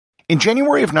In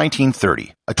January of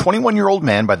 1930, a 21-year-old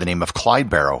man by the name of Clyde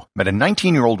Barrow met a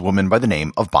 19-year-old woman by the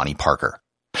name of Bonnie Parker.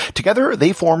 Together,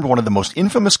 they formed one of the most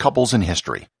infamous couples in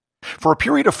history. For a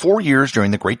period of 4 years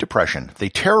during the Great Depression, they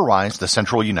terrorized the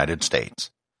central United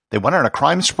States. They went on a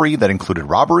crime spree that included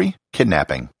robbery,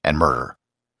 kidnapping, and murder.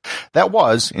 That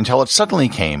was until it suddenly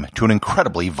came to an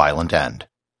incredibly violent end.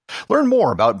 Learn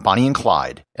more about Bonnie and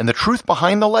Clyde and the truth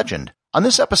behind the legend on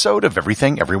this episode of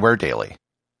Everything Everywhere Daily.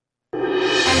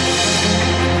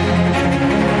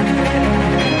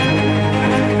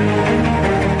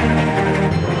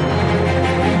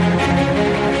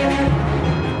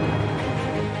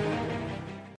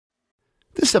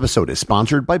 This episode is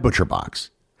sponsored by ButcherBox.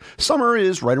 Summer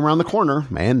is right around the corner,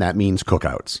 and that means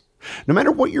cookouts. No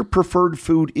matter what your preferred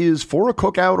food is for a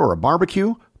cookout or a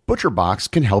barbecue, ButcherBox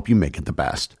can help you make it the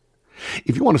best.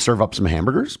 If you want to serve up some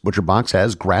hamburgers, ButcherBox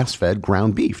has grass-fed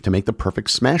ground beef to make the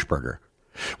perfect smash burger.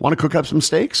 Want to cook up some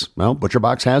steaks? Well,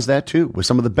 ButcherBox has that too, with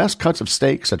some of the best cuts of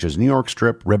steak such as New York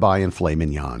strip, ribeye, and filet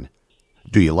mignon.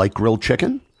 Do you like grilled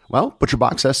chicken? Well,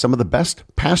 ButcherBox has some of the best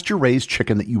pasture-raised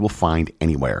chicken that you will find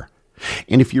anywhere.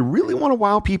 And if you really want to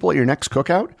wow people at your next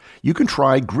cookout, you can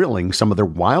try grilling some of their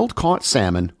wild-caught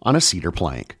salmon on a cedar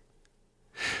plank.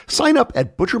 Sign up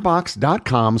at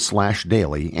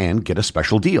butcherbox.com/daily and get a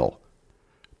special deal.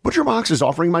 ButcherBox is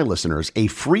offering my listeners a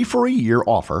free-for-a-year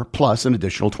offer plus an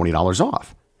additional $20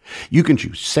 off. You can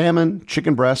choose salmon,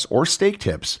 chicken breasts, or steak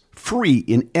tips free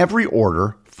in every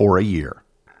order for a year.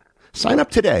 Sign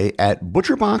up today at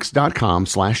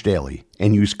butcherbox.com/daily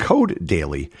and use code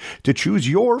DAILY to choose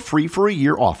your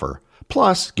free-for-a-year offer,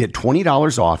 plus get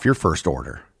 $20 off your first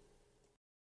order.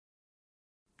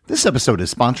 This episode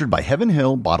is sponsored by Heaven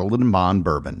Hill Bottled & Bond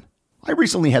Bourbon. I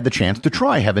recently had the chance to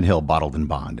try Heaven Hill Bottled &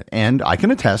 Bond, and I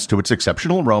can attest to its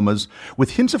exceptional aromas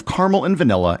with hints of caramel and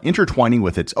vanilla intertwining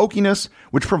with its oakiness,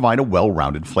 which provide a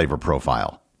well-rounded flavor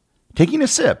profile. Taking a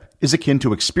sip is akin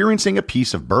to experiencing a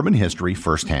piece of bourbon history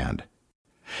firsthand.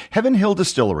 Heaven Hill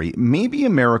Distillery may be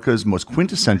America's most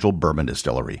quintessential bourbon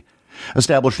distillery.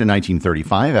 Established in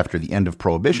 1935 after the end of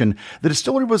Prohibition, the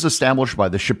distillery was established by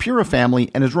the Shapira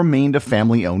family and has remained a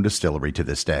family-owned distillery to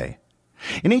this day.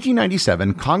 In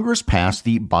 1897, Congress passed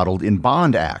the Bottled in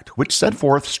Bond Act, which set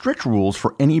forth strict rules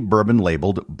for any bourbon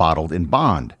labeled Bottled in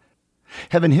Bond.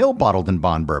 Heaven Hill Bottled in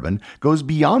Bond Bourbon goes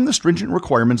beyond the stringent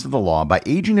requirements of the law by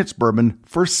aging its bourbon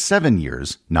for 7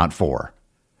 years, not 4.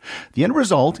 The end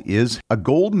result is a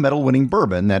gold medal-winning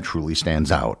bourbon that truly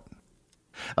stands out.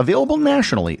 Available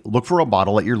nationally, look for a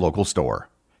bottle at your local store.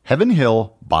 Heaven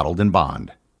Hill Bottled in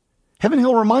Bond. Heaven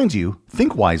Hill reminds you,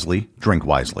 think wisely, drink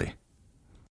wisely.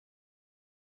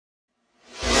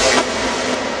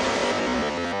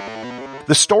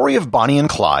 The story of Bonnie and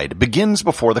Clyde begins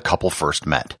before the couple first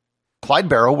met. Clyde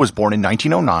Barrow was born in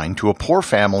 1909 to a poor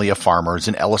family of farmers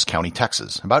in Ellis County,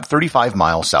 Texas, about 35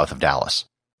 miles south of Dallas.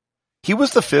 He was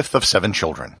the fifth of 7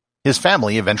 children. His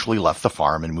family eventually left the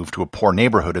farm and moved to a poor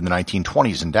neighborhood in the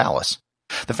 1920s in Dallas.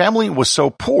 The family was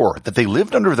so poor that they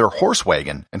lived under their horse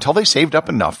wagon until they saved up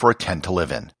enough for a tent to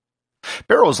live in.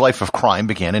 Barrow's life of crime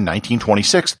began in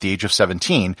 1926 at the age of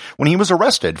 17 when he was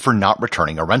arrested for not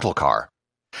returning a rental car.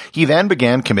 He then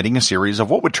began committing a series of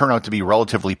what would turn out to be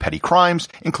relatively petty crimes,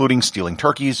 including stealing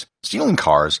turkeys, stealing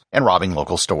cars, and robbing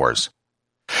local stores.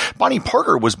 Bonnie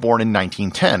Parker was born in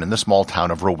 1910 in the small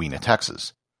town of Rowena,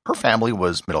 Texas. Her family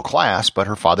was middle class, but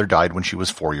her father died when she was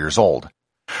 4 years old.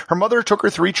 Her mother took her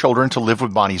 3 children to live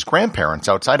with Bonnie's grandparents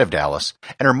outside of Dallas,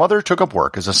 and her mother took up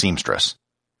work as a seamstress.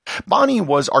 Bonnie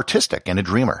was artistic and a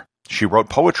dreamer. She wrote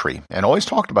poetry and always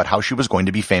talked about how she was going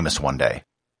to be famous one day.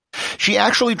 She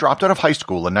actually dropped out of high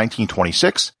school in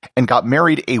 1926 and got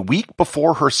married a week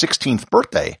before her 16th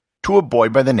birthday to a boy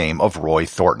by the name of Roy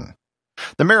Thornton.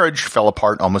 The marriage fell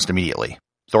apart almost immediately.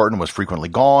 Thornton was frequently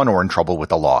gone or in trouble with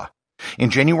the law. In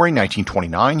January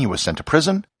 1929, he was sent to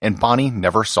prison, and Bonnie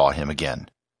never saw him again.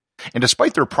 And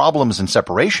despite their problems and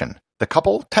separation, the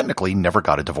couple technically never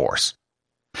got a divorce.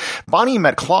 Bonnie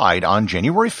met Clyde on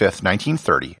January 5,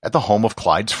 1930, at the home of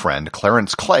Clyde's friend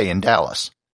Clarence Clay in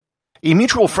Dallas. A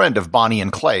mutual friend of Bonnie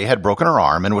and Clay had broken her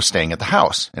arm and was staying at the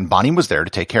house, and Bonnie was there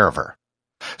to take care of her.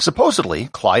 Supposedly,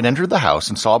 Clyde entered the house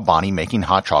and saw Bonnie making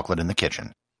hot chocolate in the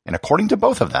kitchen, and according to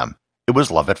both of them, it was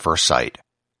love at first sight.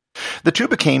 The two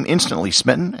became instantly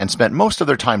smitten and spent most of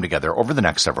their time together over the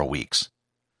next several weeks.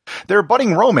 Their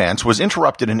budding romance was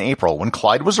interrupted in April when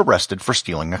Clyde was arrested for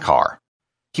stealing a car.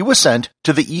 He was sent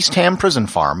to the Eastham prison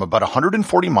farm about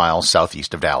 140 miles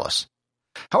southeast of Dallas.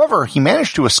 However, he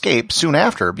managed to escape soon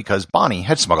after because Bonnie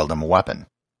had smuggled him a weapon.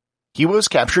 He was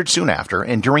captured soon after,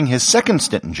 and during his second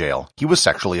stint in jail, he was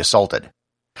sexually assaulted.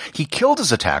 He killed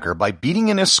his attacker by beating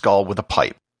in his skull with a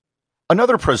pipe.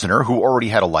 Another prisoner who already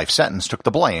had a life sentence took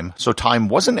the blame, so time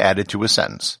wasn't added to his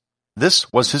sentence. This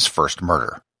was his first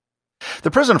murder.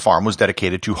 The prison farm was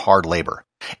dedicated to hard labor,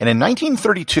 and in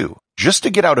 1932, just to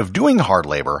get out of doing hard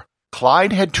labor,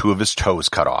 Clyde had 2 of his toes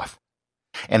cut off.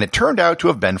 And it turned out to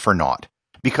have been for naught,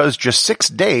 because just 6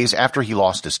 days after he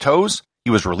lost his toes, he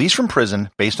was released from prison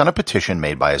based on a petition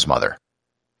made by his mother.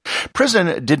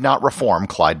 Prison did not reform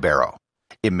Clyde Barrow.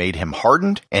 It made him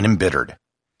hardened and embittered.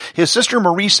 His sister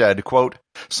Marie said, quote,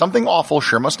 "Something awful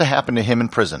sure must have happened to him in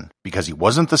prison, because he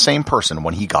wasn't the same person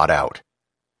when he got out."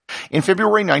 In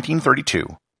February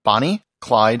 1932, Bonnie,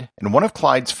 Clyde, and one of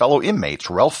Clyde's fellow inmates,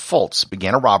 Ralph Fultz,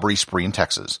 began a robbery spree in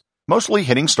Texas, mostly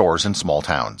hitting stores in small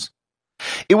towns.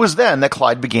 It was then that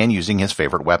Clyde began using his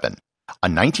favorite weapon, a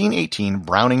 1918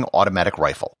 Browning automatic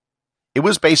rifle. It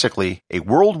was basically a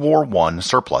World War I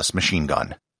surplus machine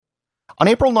gun. On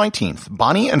April 19th,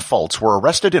 Bonnie and Fultz were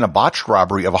arrested in a botched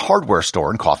robbery of a hardware store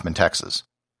in Kaufman, Texas.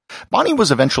 Bonnie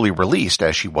was eventually released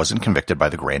as she wasn't convicted by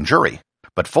the grand jury,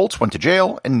 but Fultz went to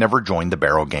jail and never joined the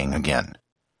Barrow Gang again.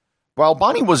 While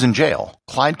Bonnie was in jail,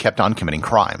 Clyde kept on committing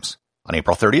crimes. On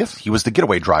April 30th, he was the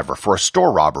getaway driver for a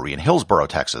store robbery in Hillsborough,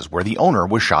 Texas, where the owner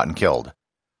was shot and killed.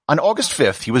 On August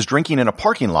 5th, he was drinking in a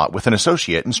parking lot with an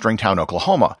associate in Stringtown,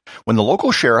 Oklahoma, when the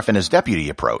local sheriff and his deputy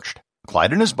approached.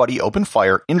 Clyde and his buddy opened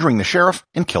fire, injuring the sheriff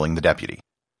and killing the deputy.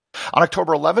 On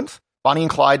October 11th, Bonnie and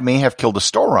Clyde may have killed a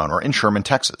store owner in Sherman,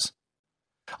 Texas.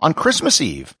 On Christmas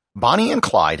Eve, Bonnie and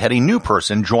Clyde had a new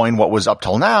person join what was up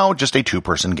till now just a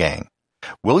 2-person gang.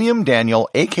 William Daniel,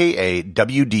 a.k.a.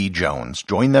 W.D. Jones,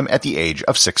 joined them at the age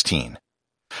of 16.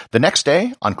 The next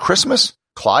day, on Christmas,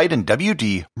 Clyde and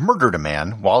W.D. murdered a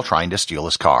man while trying to steal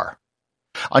his car.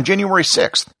 On January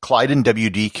 6th, Clyde and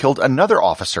W.D. killed another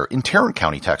officer in Tarrant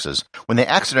County, Texas, when they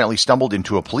accidentally stumbled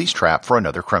into a police trap for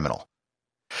another criminal.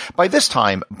 By this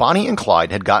time, Bonnie and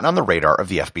Clyde had gotten on the radar of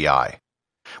the FBI.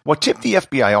 What tipped the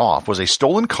FBI off was a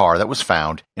stolen car that was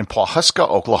found in Pawhuska,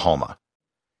 Oklahoma.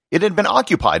 It had been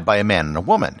occupied by a man and a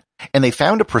woman, and they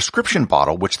found a prescription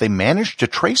bottle which they managed to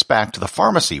trace back to the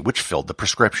pharmacy which filled the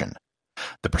prescription.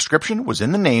 The prescription was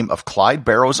in the name of Clyde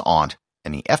Barrow's aunt,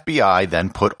 and the FBI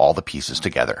then put all the pieces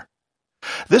together.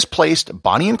 This placed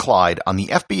Bonnie and Clyde on the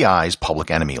FBI's public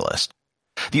enemy list.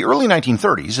 The early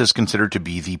 1930s is considered to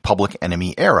be the public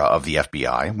enemy era of the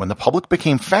FBI, when the public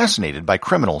became fascinated by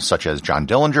criminals such as John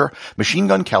Dillinger, Machine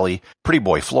Gun Kelly, Pretty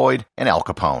Boy Floyd, and Al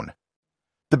Capone.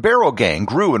 The Barrow Gang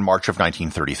grew in March of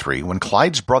 1933 when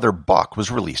Clyde's brother Buck was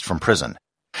released from prison.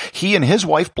 He and his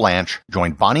wife Blanche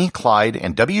joined Bonnie, Clyde,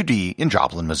 and W.D. in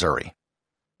Joplin, Missouri.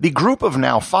 The group of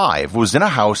now 5 was in a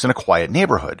house in a quiet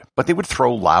neighborhood, but they would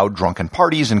throw loud drunken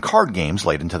parties and card games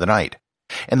late into the night.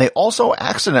 And they also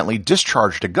accidentally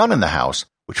discharged a gun in the house,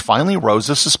 which finally rose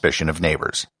the suspicion of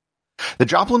neighbors. The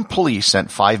Joplin police sent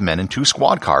 5 men in 2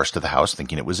 squad cars to the house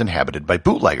thinking it was inhabited by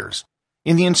bootleggers.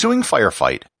 In the ensuing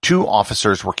firefight, 2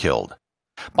 officers were killed.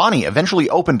 Bonnie eventually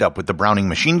opened up with the Browning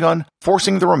machine gun,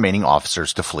 forcing the remaining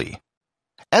officers to flee.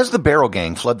 As the Barrow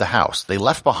Gang fled the house, they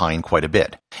left behind quite a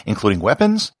bit, including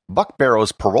weapons, Buck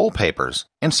Barrow's parole papers,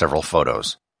 and several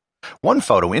photos. One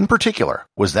photo in particular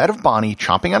was that of Bonnie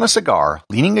chomping on a cigar,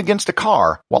 leaning against a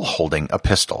car while holding a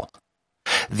pistol.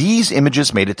 These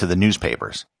images made it to the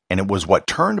newspapers, and it was what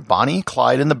turned Bonnie,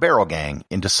 Clyde, and the Barrow Gang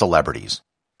into celebrities.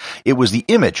 It was the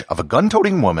image of a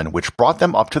gun-toting woman which brought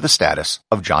them up to the status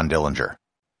of John Dillinger.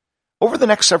 Over the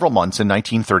next several months in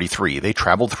 1933, they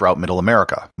traveled throughout Middle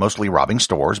America, mostly robbing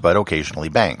stores but occasionally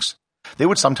banks. They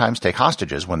would sometimes take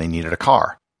hostages when they needed a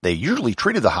car. They usually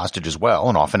treated the hostages well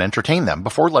and often entertained them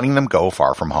before letting them go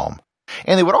far from home.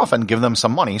 And they would often give them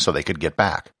some money so they could get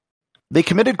back. They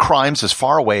committed crimes as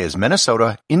far away as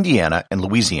Minnesota, Indiana, and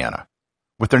Louisiana.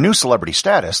 With their new celebrity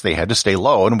status, they had to stay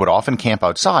low and would often camp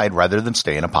outside rather than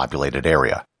stay in a populated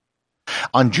area.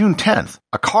 On June 10th,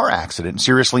 a car accident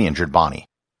seriously injured Bonnie.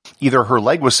 Either her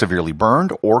leg was severely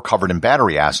burned or covered in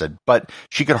battery acid, but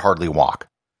she could hardly walk.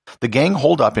 The gang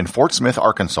holed up in Fort Smith,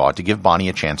 Arkansas to give Bonnie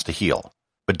a chance to heal.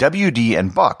 But W.D.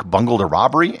 and Buck bungled a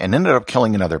robbery and ended up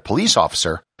killing another police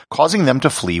officer, causing them to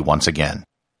flee once again.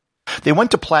 They went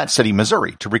to Platte City,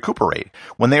 Missouri to recuperate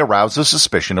when they aroused the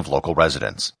suspicion of local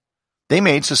residents. They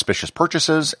made suspicious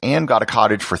purchases and got a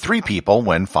cottage for 3 people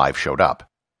when 5 showed up.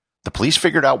 The police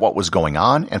figured out what was going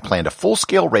on and planned a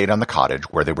full-scale raid on the cottage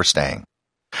where they were staying.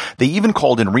 They even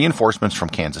called in reinforcements from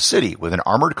Kansas City with an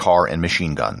armored car and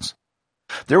machine guns.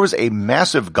 There was a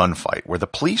massive gunfight where the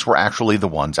police were actually the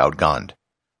ones outgunned.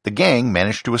 The gang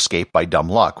managed to escape by dumb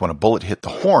luck when a bullet hit the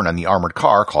horn on the armored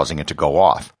car, causing it to go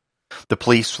off. The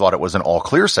police thought it was an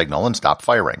all-clear signal and stopped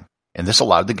firing, and this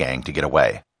allowed the gang to get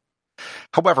away.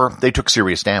 However, they took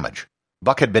serious damage.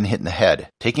 Buck had been hit in the head,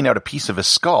 taking out a piece of his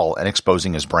skull and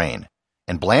exposing his brain,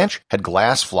 and Blanche had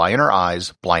glass fly in her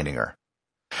eyes, blinding her.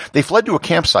 They fled to a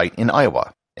campsite in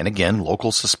Iowa, and again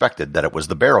locals suspected that it was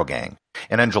the Barrow Gang,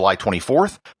 and on July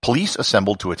 24th, police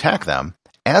assembled to attack them,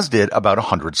 as did about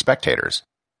 100 spectators.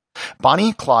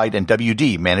 Bonnie, Clyde, and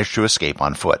WD managed to escape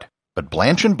on foot, but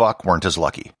Blanche and Buck weren't as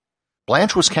lucky.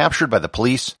 Blanche was captured by the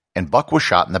police, and Buck was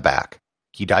shot in the back.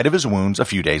 He died of his wounds a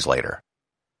few days later.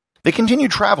 They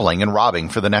continued traveling and robbing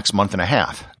for the next month and a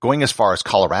half, going as far as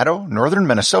Colorado, northern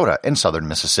Minnesota, and southern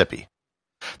Mississippi.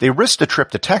 They risked a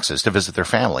trip to Texas to visit their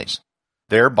families.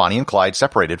 There, Bonnie and Clyde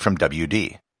separated from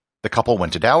WD. The couple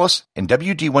went to Dallas, and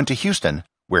WD went to Houston,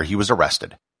 where he was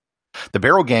arrested. The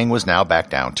Barrow Gang was now back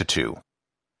down to 2.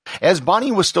 As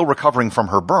Bonnie was still recovering from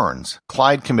her burns,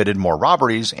 Clyde committed more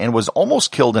robberies and was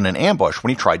almost killed in an ambush when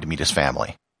he tried to meet his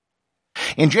family.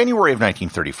 In January of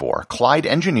 1934, Clyde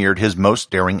engineered his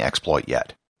most daring exploit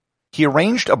yet. He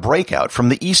arranged a breakout from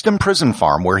the Eastham prison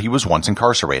farm where he was once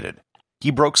incarcerated.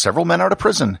 He broke several men out of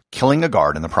prison, killing a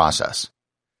guard in the process.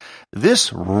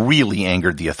 This really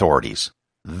angered the authorities.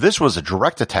 This was a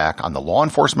direct attack on the law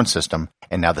enforcement system,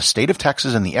 and now the state of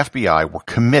Texas and the FBI were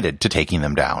committed to taking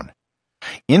them down.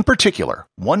 In particular,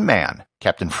 one man,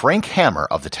 Captain Frank Hammer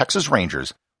of the Texas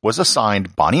Rangers, was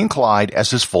assigned Bonnie and Clyde as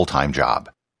his full-time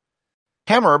job.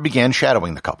 Hammer began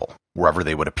shadowing the couple. Wherever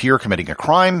they would appear committing a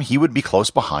crime, he would be close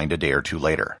behind a day or two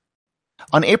later.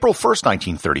 On April 1st,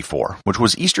 1934, which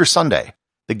was Easter Sunday,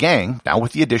 the gang, now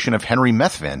with the addition of Henry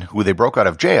Methvin, who they broke out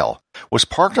of jail, was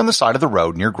parked on the side of the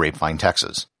road near Grapevine,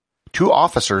 Texas. 2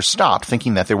 officers stopped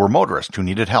thinking that they were motorists who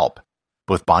needed help.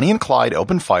 Both Bonnie and Clyde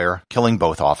opened fire, killing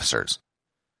both officers.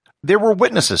 There were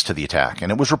witnesses to the attack,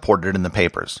 and it was reported in the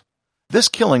papers. This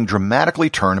killing dramatically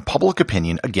turned public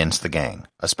opinion against the gang,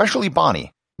 especially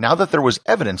Bonnie, now that there was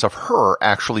evidence of her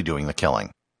actually doing the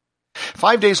killing.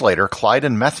 5 days later, Clyde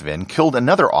and Methvin killed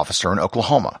another officer in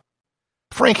Oklahoma.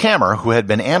 Frank Hammer, who had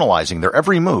been analyzing their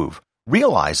every move,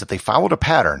 realized that they followed a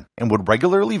pattern and would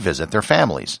regularly visit their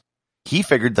families. He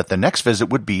figured that the next visit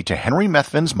would be to Henry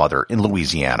Methvin's mother in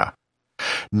Louisiana.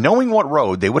 Knowing what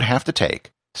road they would have to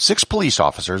take, 6 police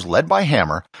officers, led by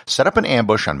Hammer, set up an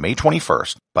ambush on May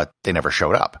 21st, but they never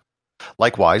showed up.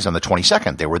 Likewise, on the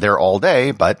 22nd, they were there all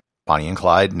day, but Bonnie and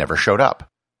Clyde never showed up.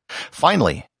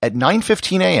 Finally, at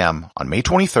 9:15 a.m. on May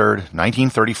 23,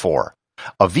 1934,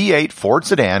 a V8 Ford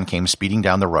sedan came speeding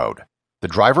down the road. The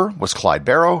driver was Clyde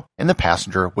Barrow, and the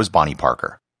passenger was Bonnie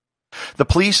Parker. The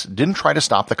police didn't try to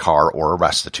stop the car or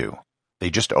arrest the two. They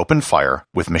just opened fire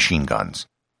with machine guns.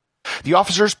 The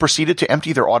officers proceeded to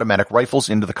empty their automatic rifles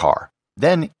into the car.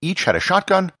 Then each had a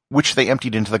shotgun, which they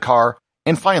emptied into the car,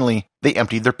 and finally, they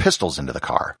emptied their pistols into the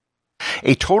car.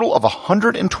 A total of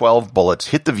 112 bullets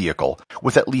hit the vehicle,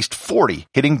 with at least 40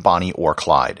 hitting Bonnie or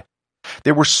Clyde.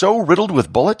 They were so riddled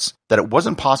with bullets that it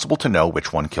wasn't possible to know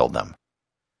which one killed them.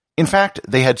 In fact,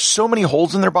 they had so many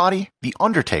holes in their body, the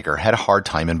undertaker had a hard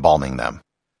time embalming them.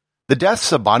 The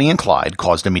deaths of Bonnie and Clyde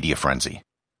caused a media frenzy.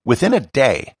 Within a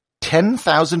day,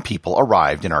 10,000 people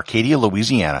arrived in Arcadia,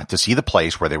 Louisiana to see the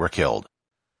place where they were killed.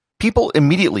 People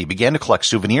immediately began to collect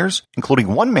souvenirs,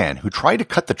 including one man who tried to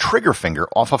cut the trigger finger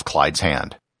off of Clyde's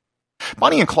hand.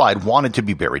 Bonnie and Clyde wanted to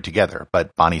be buried together,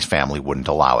 but Bonnie's family wouldn't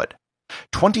allow it.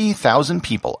 20,000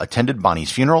 people attended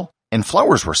Bonnie's funeral, and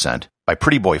flowers were sent by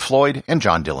Pretty Boy Floyd and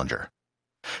John Dillinger.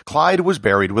 Clyde was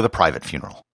buried with a private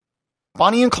funeral.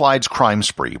 Bonnie and Clyde's crime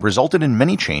spree resulted in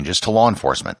many changes to law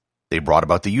enforcement. They brought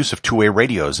about the use of two-way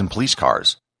radios in police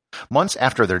cars. Months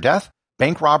after their death,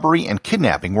 bank robbery and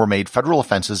kidnapping were made federal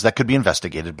offenses that could be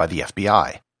investigated by the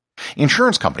FBI.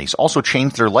 Insurance companies also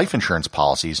changed their life insurance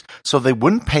policies so they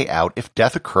wouldn't pay out if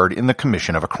death occurred in the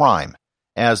commission of a crime,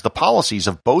 as the policies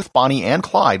of both Bonnie and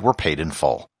Clyde were paid in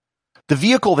full. The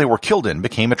vehicle they were killed in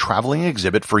became a traveling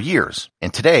exhibit for years,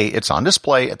 and today it's on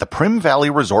display at the Prim Valley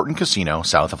Resort and Casino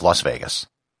south of Las Vegas.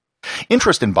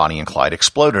 Interest in Bonnie and Clyde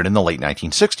exploded in the late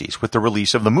 1960s with the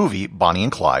release of the movie Bonnie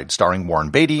and Clyde starring Warren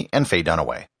Beatty and Faye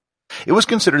Dunaway. It was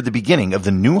considered the beginning of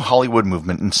the new Hollywood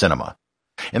movement in cinema,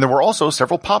 and there were also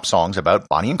several pop songs about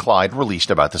Bonnie and Clyde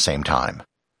released about the same time.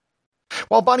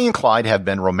 While Bonnie and Clyde have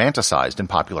been romanticized in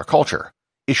popular culture,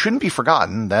 it shouldn't be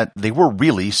forgotten that they were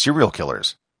really serial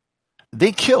killers.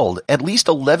 They killed at least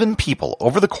 11 people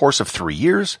over the course of 3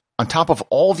 years, on top of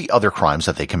all the other crimes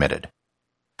that they committed.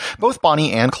 Both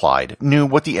Bonnie and Clyde knew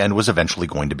what the end was eventually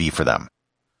going to be for them.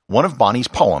 One of Bonnie's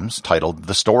poems, titled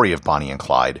The Story of Bonnie and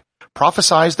Clyde,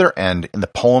 prophesies their end in the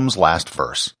poem's last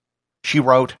verse. She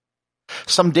wrote,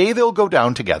 "Someday they'll go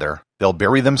down together, they'll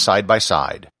bury them side by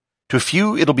side. To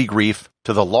few it'll be grief,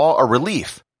 to the law a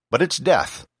relief, but it's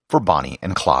death for Bonnie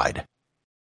and Clyde."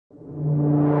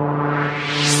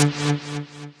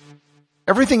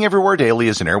 Everything Everywhere Daily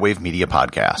is an Airwave Media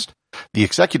podcast. The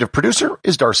executive producer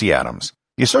is Darcy Adams.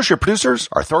 The associate producers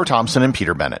are Thor Thompson and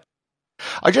Peter Bennett.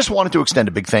 I just wanted to extend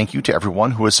a big thank you to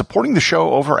everyone who is supporting the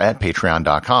show over at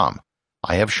patreon.com.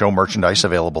 I have show merchandise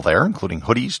available there, including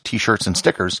hoodies, t-shirts, and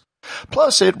stickers.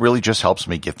 Plus, it really just helps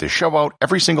me get this show out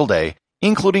every single day,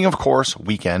 including, of course,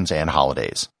 weekends and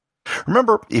holidays.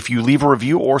 Remember, if you leave a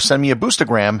review or send me a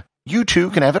boostagram, you too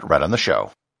can have it read on the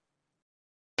show.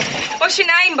 What's your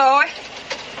name, boy?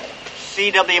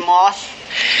 C.W. Moss.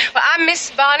 Well, I'm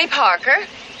Miss Bonnie Parker,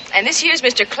 and this here's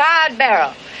Mr. Clyde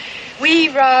Barrow. We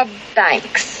rob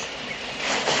banks.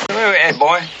 Hey,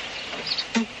 boy.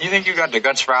 You think you got the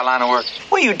guts for our line of work?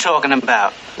 What are you talking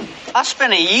about? I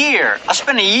spent a year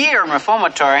in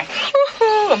reformatory.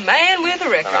 A man with a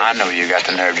record. Well, I know you got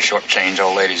the nerve to shortchange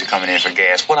old ladies who are coming in for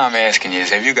gas. What I'm asking you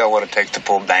is, have you got what it takes to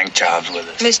pull bank jobs with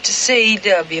us? Mr.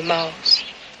 C.W. Moss.